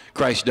that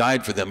Christ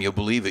died for them, you'll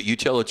believe it. You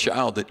tell a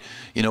child that,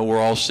 you know, we're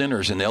all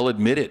sinners, and they'll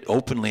admit it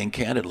openly and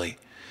candidly.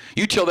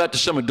 You tell that to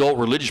some adult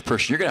religious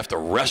person, you're going to have to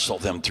wrestle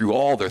them through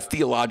all their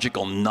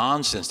theological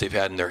nonsense they've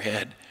had in their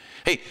head.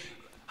 Hey,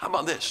 how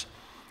about this?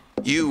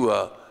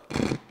 Your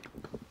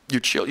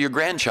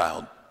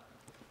grandchild,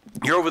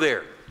 you're over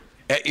there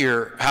at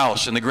your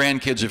house and the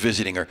grandkids are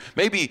visiting, or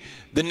maybe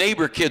the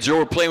neighbor kids are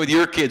over playing with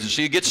your kids, and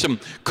so you get some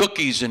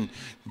cookies and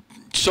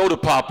soda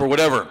pop or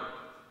whatever,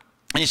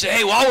 and you say,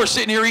 hey, while we're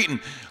sitting here eating,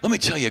 let me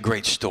tell you a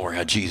great story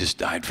how Jesus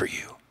died for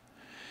you.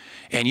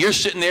 And you're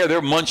sitting there,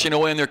 they're munching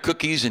away on their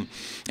cookies and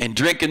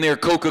drinking their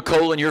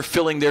Coca-Cola, and you're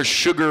filling their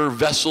sugar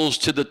vessels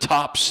to the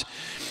tops,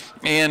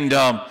 and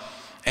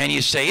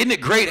you say, isn't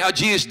it great how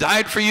Jesus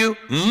died for you?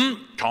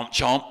 Chomp,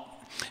 chomp.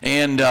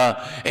 And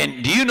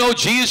do you know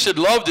Jesus would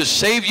love to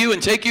save you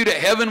and take you to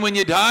heaven when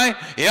you die?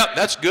 Yep,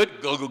 that's good.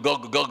 Go, go, go,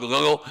 go, go, go,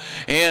 go.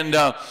 And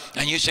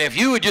you say, if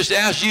you would just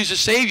ask Jesus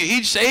to save you,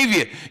 he'd save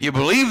you. You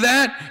believe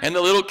that? And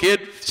the little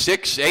kid,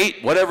 6,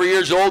 8, whatever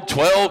years old,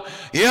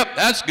 12, yep,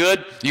 that's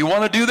good. You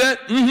want to do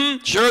that?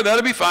 Sure,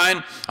 that'll be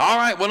fine. All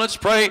right, well, let's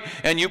pray.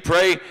 And you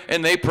pray,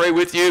 and they pray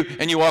with you,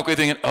 and you walk away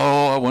thinking,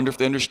 oh, I wonder if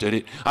they understood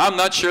it. I'm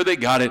not sure they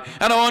got it.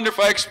 And I wonder if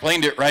I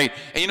explained it right.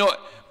 And you know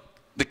what?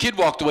 The kid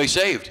walked away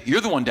saved.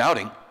 You're the one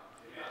doubting.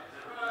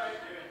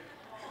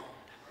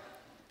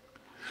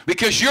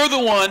 Because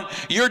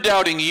you're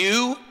doubting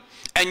you,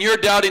 and you're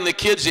doubting the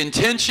kid's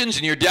intentions,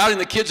 and you're doubting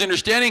the kid's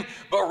understanding.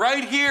 But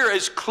right here,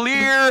 as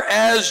clear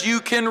as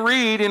you can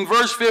read in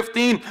verse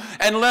 15,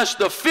 unless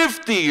the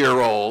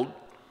 50-year-old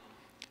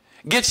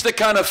gets the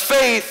kind of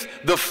faith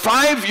the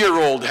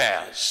 5-year-old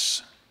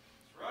has,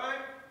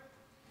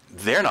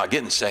 they're not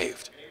getting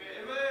saved.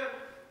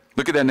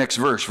 Look at that next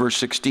verse, verse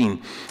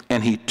 16.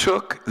 And he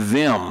took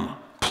them,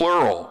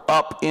 plural,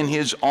 up in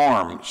his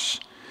arms,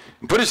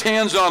 and put his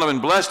hands on them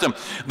and blessed them.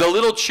 The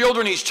little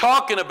children he's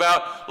talking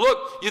about,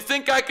 look, you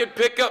think I could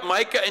pick up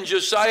Micah and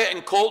Josiah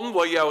and Colton?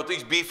 Well, yeah, with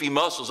these beefy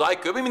muscles, I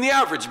could. I mean, the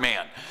average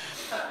man.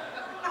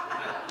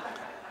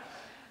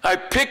 I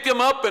picked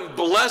them up and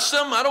bless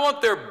them. I don't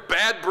want their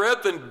bad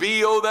breath and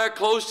BO that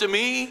close to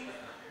me.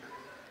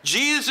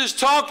 Jesus is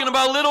talking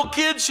about little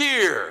kids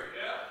here.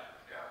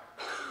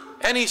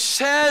 And he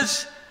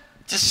says,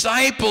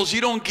 disciples, you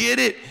don't get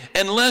it.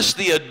 Unless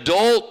the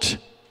adult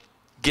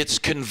gets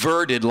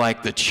converted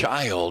like the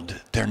child,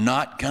 they're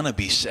not going to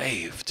be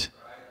saved.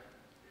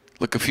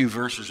 Look a few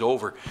verses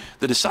over.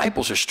 The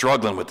disciples are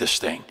struggling with this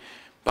thing.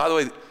 By the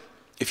way,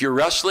 if you're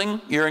wrestling,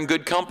 you're in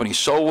good company.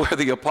 So were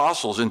the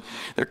apostles. And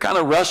they're kind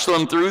of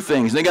wrestling through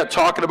things. They got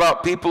talking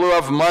about people who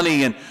have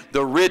money and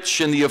the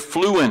rich and the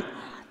affluent.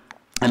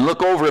 And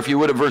look over, if you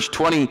would, at verse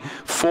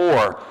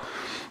 24.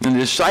 And the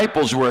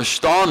disciples were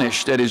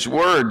astonished at his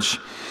words.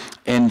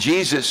 And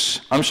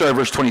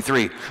verse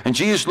 23. And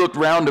Jesus looked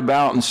round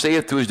about and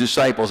saith to his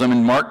disciples, I'm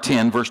in Mark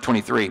 10, verse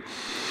 23.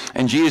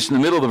 And Jesus in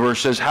the middle of the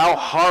verse says, how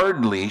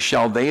hardly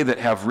shall they that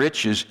have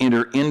riches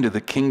enter into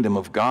the kingdom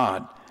of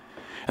God?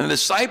 And the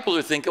disciples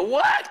are thinking,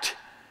 what?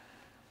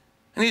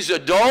 And these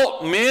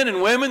adult men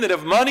and women that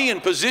have money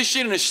and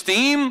position and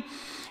esteem.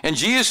 And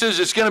Jesus says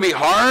it's going to be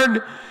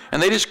hard.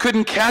 And they just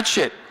couldn't catch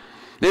it.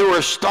 They were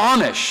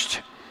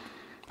astonished.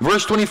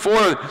 Verse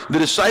 24, the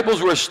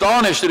disciples were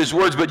astonished at his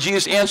words, but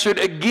Jesus answered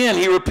again.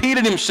 He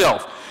repeated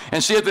himself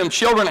and said to them,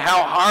 children,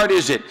 how hard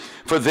is it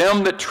for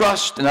them that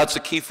trust, and that's the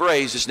key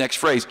phrase, this next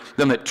phrase,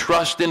 them that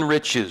trust in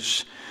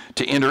riches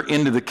to enter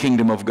into the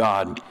kingdom of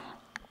God.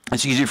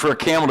 It's easier for a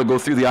camel to go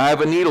through the eye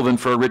of a needle than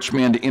for a rich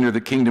man to enter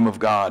the kingdom of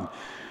God.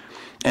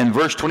 And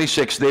verse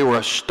 26, they were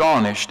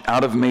astonished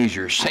out of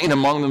measure, saying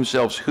among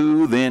themselves,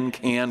 who then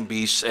can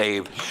be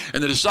saved?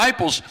 And the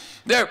disciples,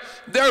 they're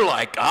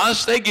like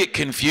us. They get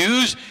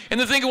confused. And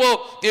they're thinking,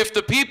 well, if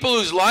the people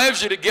whose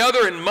lives are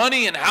together in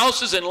money and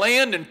houses and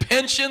land and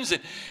pensions,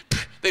 and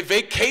they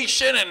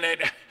vacation,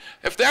 and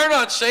if they're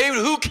not saved,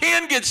 who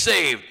can get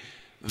saved?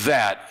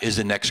 That is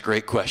the next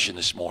great question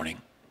this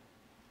morning.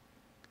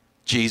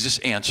 Jesus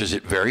answers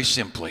it very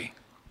simply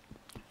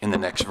in the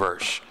next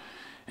verse.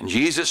 And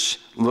Jesus,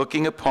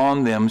 looking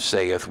upon them,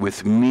 saith,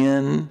 with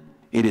men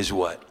it is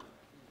what?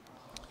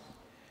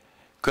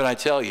 Could I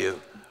tell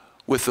you,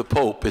 with the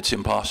Pope, it's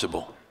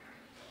impossible.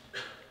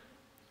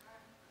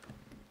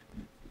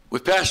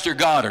 With Pastor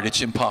Goddard,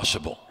 it's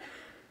impossible.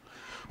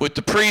 With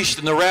the priest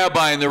and the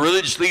rabbi and the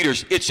religious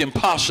leaders, it's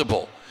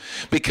impossible.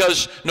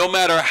 Because no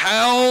matter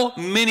how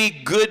many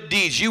good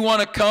deeds you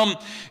want to come,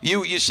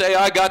 you say,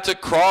 I got to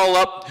crawl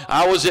up,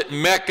 I was at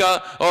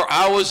Mecca, or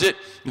I was at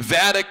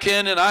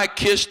Vatican and I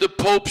kissed the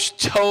Pope's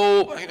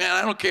toe. Man,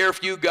 I don't care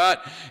if you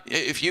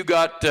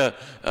got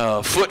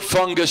foot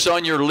fungus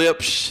on your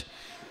lips.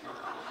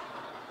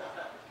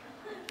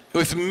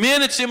 With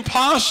men, it's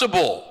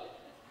impossible.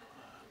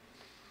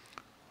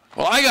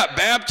 Well, I got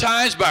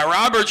baptized by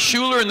Robert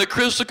Schuller in the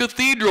Crystal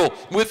Cathedral.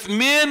 With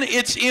men,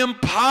 it's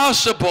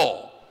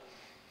impossible.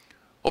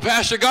 Well,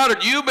 Pastor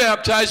Goddard, you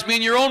baptized me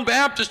in your own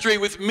baptistry.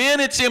 With men,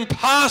 it's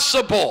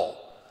impossible.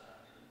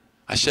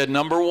 I said,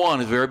 number one,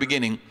 at the very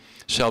beginning,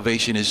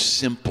 salvation is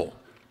simple.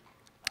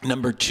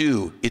 Number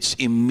two, it's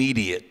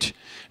immediate.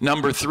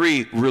 Number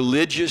three,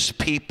 religious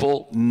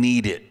people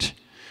need it.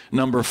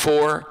 Number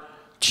four,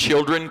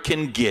 children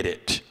can get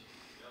it.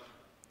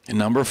 And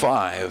number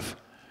five,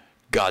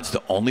 God's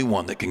the only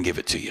one that can give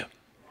it to you.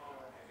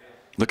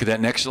 Look at that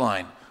next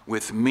line.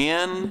 With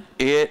men,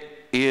 it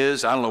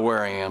is, I don't know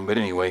where I am, but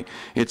anyway,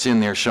 it's in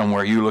there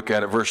somewhere. You look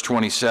at it, verse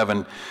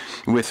 27.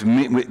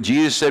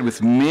 Jesus said,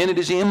 with men it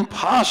is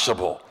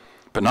impossible,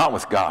 but not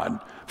with God.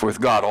 For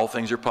with God all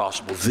things are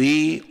possible.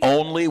 The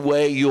only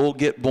way you'll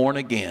get born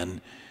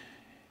again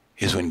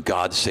is when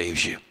God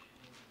saves you.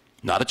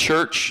 Not a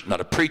church,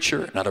 not a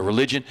preacher, not a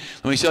religion.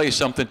 Let me tell you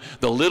something.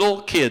 The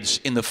little kids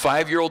in the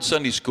 5-year-old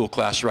Sunday school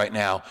class right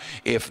now,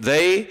 if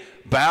they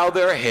bow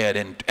their head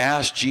and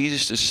ask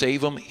Jesus to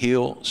save them,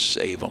 he'll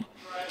save them.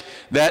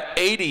 That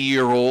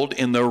 80-year-old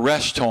in the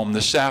rest home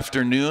this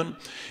afternoon,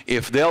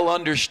 if they'll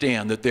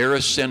understand that they're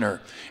a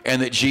sinner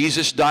and that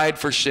Jesus died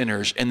for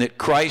sinners and that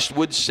Christ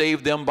would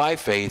save them by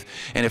faith,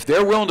 and if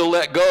they're willing to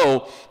let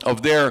go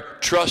of their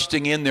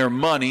trusting in their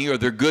money or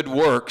their good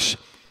works,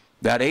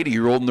 that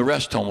 80-year-old in the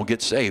rest home will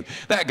get saved.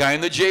 That guy in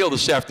the jail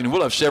this afternoon,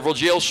 we'll have several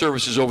jail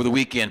services over the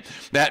weekend.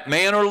 That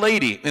man or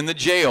lady in the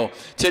jail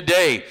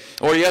today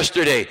or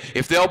yesterday,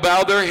 if they'll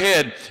bow their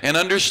head and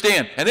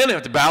understand, and they didn't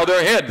have to bow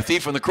their head. The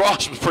thief on the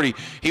cross was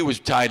he was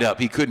tied up.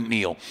 He couldn't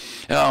kneel.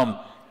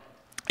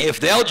 If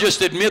they'll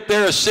just admit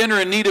they're a sinner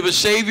in need of a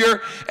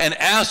Savior and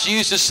ask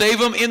Jesus to save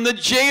them, in the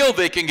jail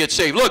they can get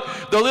saved. Look,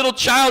 the little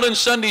child in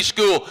Sunday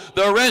school,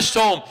 the rest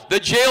home, the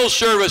jail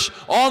service,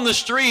 on the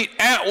street,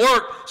 at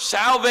work,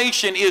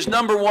 salvation is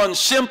number one,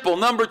 simple.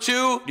 Number two,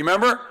 do you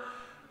remember?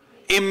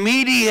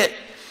 Immediate.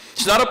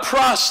 It's not a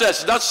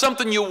process. It's not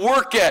something you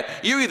work at.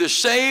 You're either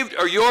saved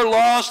or you're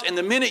lost, and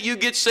the minute you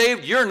get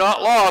saved, you're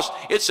not lost.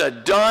 It's a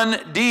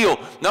done deal.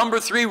 Number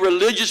three,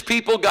 religious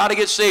people got to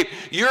get saved.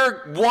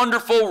 Your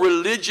wonderful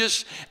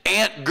religious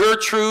Aunt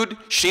Gertrude,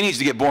 she needs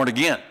to get born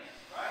again.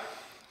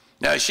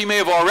 Now, she may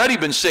have already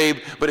been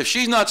saved, but if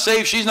she's not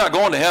saved, she's not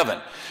going to heaven.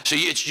 So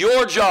it's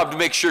your job to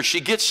make sure she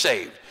gets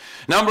saved.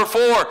 Number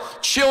four,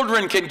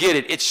 children can get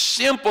it. It's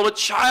simple. A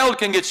child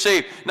can get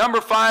saved. Number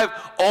five,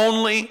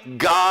 only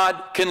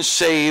God can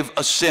save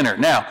a sinner.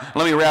 Now,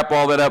 let me wrap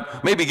all that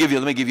up. Let me give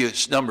you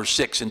number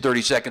 6 in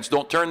 30 seconds.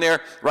 Don't turn there.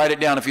 Write it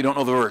down if you don't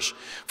know the verse.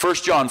 1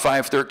 John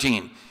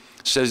 5:13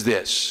 says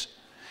this,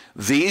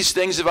 these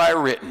things have I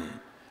written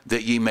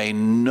that ye may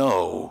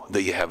know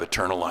that ye have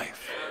eternal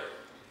life.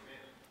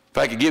 If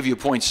I could give you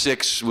point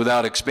 6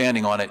 without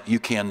expanding on it, you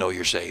can know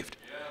you're saved.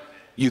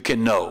 You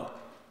can know.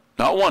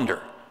 Not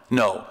wonder.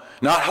 No.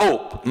 Not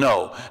hope.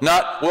 No.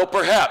 Not, well,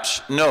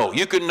 perhaps. No.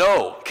 You can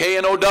know.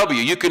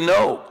 K-N-O-W. You can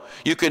know.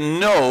 You can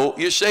know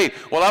you're saved.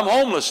 Well, I'm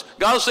homeless.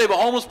 God will save a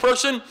homeless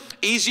person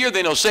easier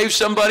than he'll save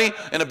somebody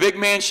in a big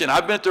mansion.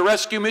 I've been at the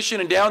rescue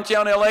mission in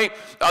downtown L.A.,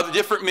 other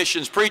different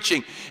missions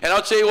preaching. And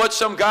I'll tell you what,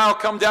 some guy will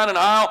come down an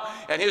aisle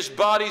and his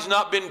body's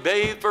not been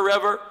bathed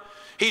forever.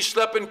 He's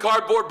slept in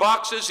cardboard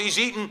boxes. He's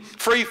eaten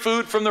free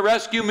food from the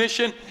rescue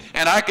mission.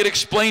 And I could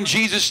explain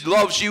Jesus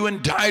loves you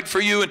and died for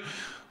you. And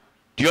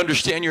Do you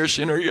understand you're a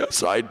sinner?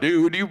 Yes, I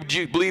do. Do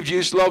you believe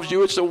Jesus loves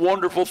you? It's a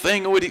wonderful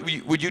thing.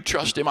 Would you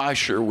trust him? I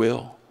sure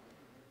will.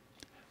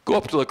 Go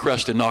up to La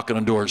Cresta and knock on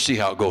a door and see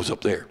how it goes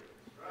up there.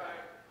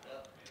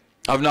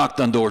 I've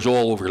knocked on doors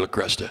all over La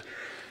Cresta.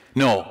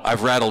 No,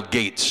 I've rattled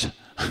gates.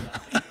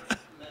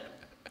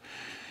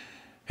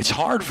 It's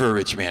hard for a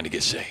rich man to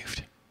get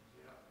saved.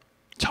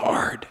 It's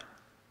hard.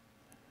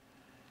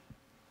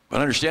 But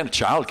I understand a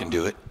child can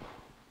do it.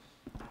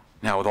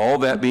 Now, with all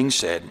that being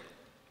said,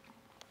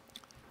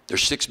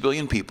 there's 6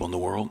 billion people in the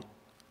world,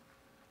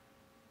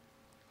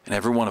 and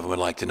every one of them would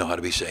like to know how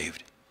to be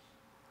saved.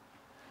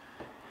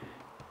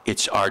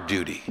 It's our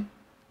duty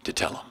to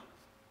tell them.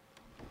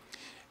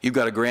 You've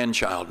got a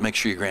grandchild, make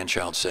sure your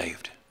grandchild's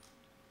saved.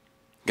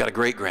 You've got a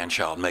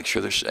great-grandchild, make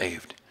sure they're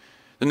saved.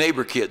 The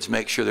neighbor kids,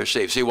 make sure they're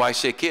saved. See, why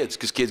say kids?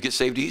 Because kids get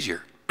saved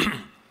easier.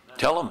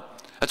 Tell them.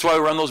 That's why we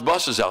run those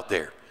buses out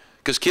there,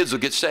 because kids will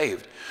get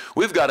saved.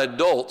 We've got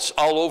adults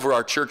all over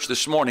our church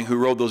this morning who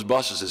rode those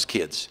buses as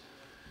kids.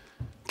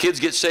 Kids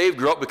get saved,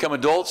 grow up, become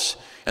adults,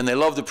 and they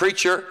love the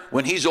preacher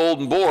when he's old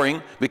and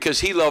boring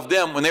because he loved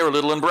them when they were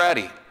little and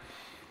bratty.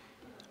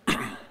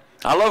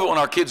 I love it when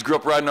our kids grow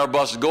up riding our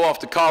buses, go off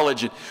to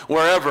college and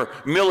wherever,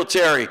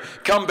 military,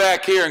 come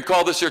back here and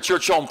call this their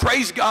church home.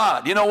 Praise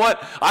God. You know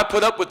what? I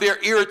put up with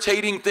their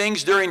irritating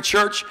things during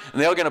church,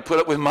 and they're going to put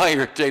up with my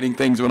irritating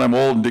things when I'm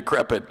old and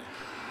decrepit.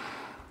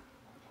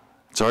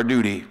 It's our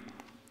duty.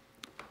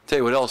 Tell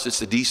you what else, it's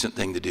the decent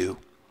thing to do.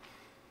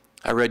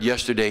 I read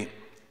yesterday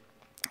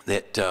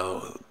that,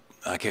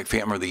 I can't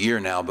remember the year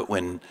now, but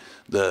when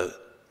the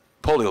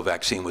polio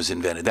vaccine was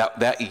invented,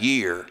 that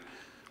year,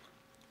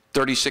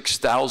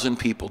 36,000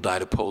 people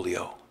died of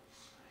polio.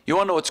 You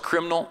want to know what's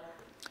criminal?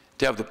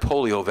 To have the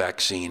polio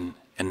vaccine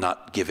and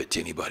not give it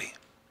to anybody.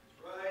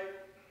 Right.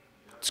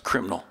 It's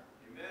criminal.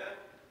 Amen.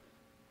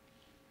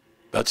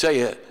 I'll tell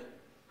you,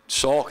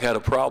 Saul had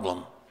a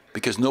problem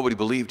because nobody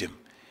believed him.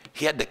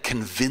 He had to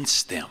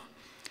convince them.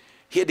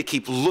 He had to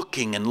keep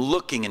looking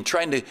and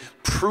trying to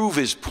prove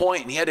his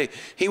point. And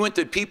he went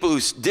to people who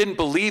didn't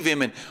believe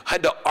him and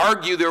had to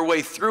argue their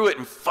way through it.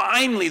 And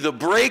finally, the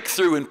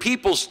breakthrough, and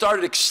people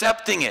started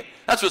accepting it.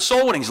 That's what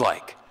soul winning's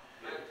like.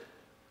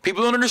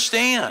 People don't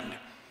understand.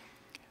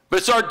 But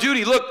it's our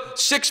duty. Look,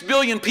 6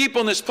 billion people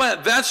on this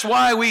planet. That's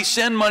why we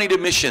send money to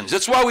missions.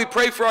 That's why we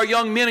pray for our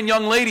young men and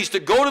young ladies to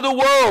go to the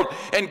world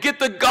and get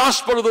the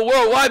gospel to the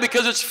world. Why?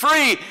 Because it's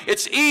free,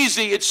 it's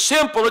easy, it's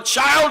simple. A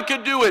child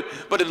could do it.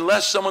 But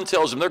unless someone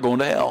tells them, they're going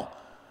to hell.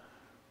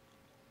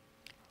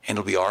 And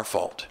it'll be our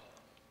fault.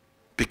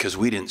 Because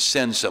we didn't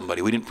send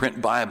somebody. We didn't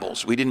print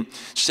Bibles. We didn't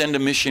send a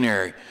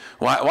missionary.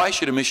 Why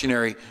should a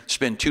missionary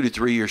spend 2 to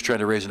 3 years trying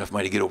to raise enough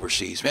money to get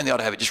overseas? Man, they ought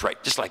to have it just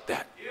right, just like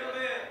that.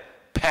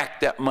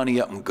 Pack that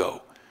money up and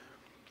go.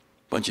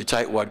 Bunch of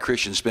tightwad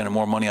Christians spending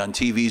more money on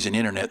TVs and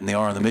internet than they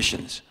are on the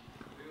missions.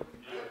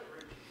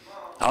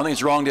 I don't think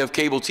it's wrong to have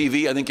cable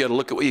TV. I think you ought to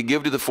look at what you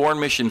give to the foreign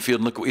mission field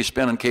and look at what you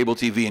spend on cable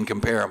TV and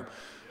compare them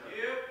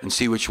and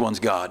see which one's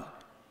God.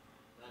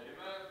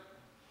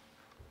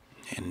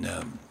 And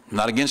I'm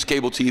not against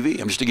cable TV.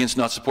 I'm just against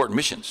not supporting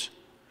missions.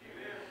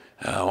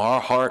 Our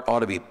heart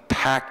ought to be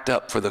packed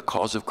up for the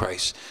cause of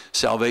Christ.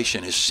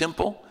 Salvation is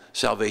simple.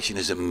 Salvation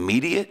is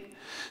immediate.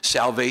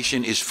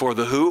 Salvation is for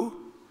the who?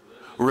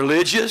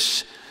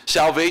 Religious.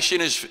 Salvation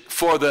is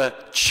for the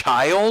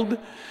child.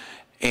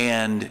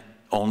 And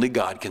only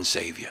God can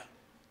save you.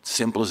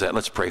 Simple as that.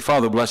 Let's pray.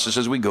 Father, bless us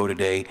as we go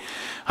today.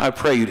 I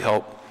pray you'd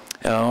help.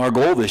 Our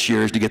goal this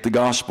year is to get the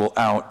gospel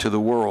out to the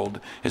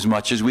world as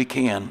much as we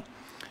can.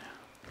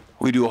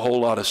 We do a whole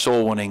lot of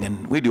soul winning,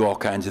 and we do all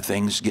kinds of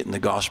things getting the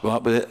gospel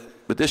out.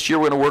 But this year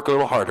we're going to work a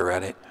little harder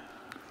at it.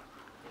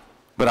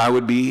 But I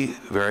would be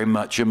very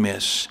much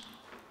amiss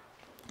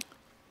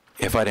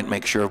if I didn't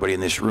make sure everybody in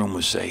this room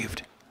was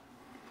saved.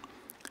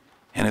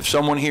 And if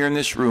someone here in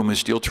this room is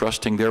still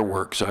trusting their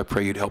works, I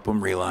pray you'd help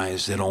them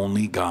realize that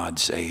only God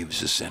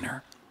saves a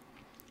sinner.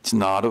 It's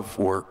not of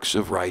works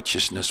of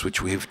righteousness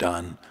which we have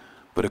done,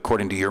 but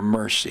according to your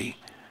mercy.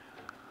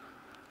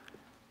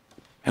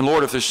 And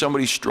Lord, if there's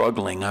somebody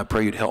struggling, I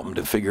pray you'd help them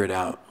to figure it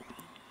out.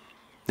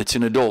 It's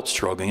an adult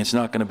struggling. It's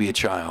not going to be a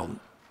child.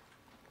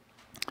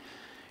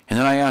 And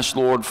then I ask,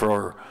 Lord,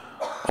 for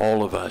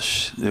all of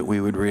us, that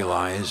we would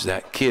realize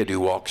that kid who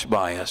walks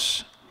by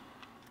us,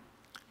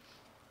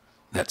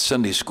 that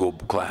Sunday school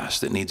class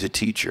that needs a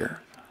teacher,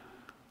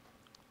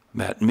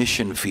 that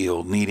mission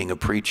field needing a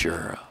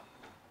preacher,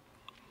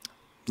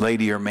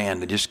 lady or man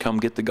to just come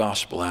get the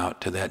gospel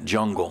out to that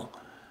jungle,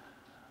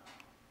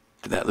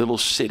 to that little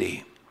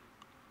city.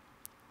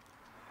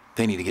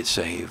 They need to get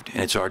saved,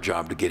 and it's our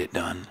job to get it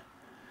done.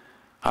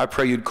 I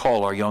pray you'd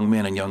call our young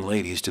men and young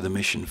ladies to the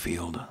mission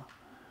field.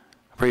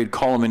 I pray you'd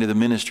call them into the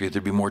ministry, that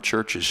there'd be more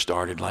churches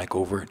started, like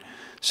over at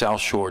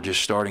South Shore,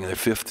 just starting their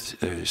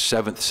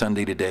 7th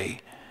Sunday today.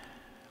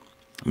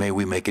 May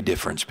we make a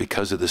difference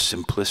because of the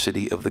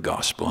simplicity of the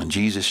gospel. In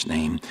Jesus'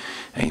 name,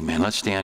 amen. Let's stand.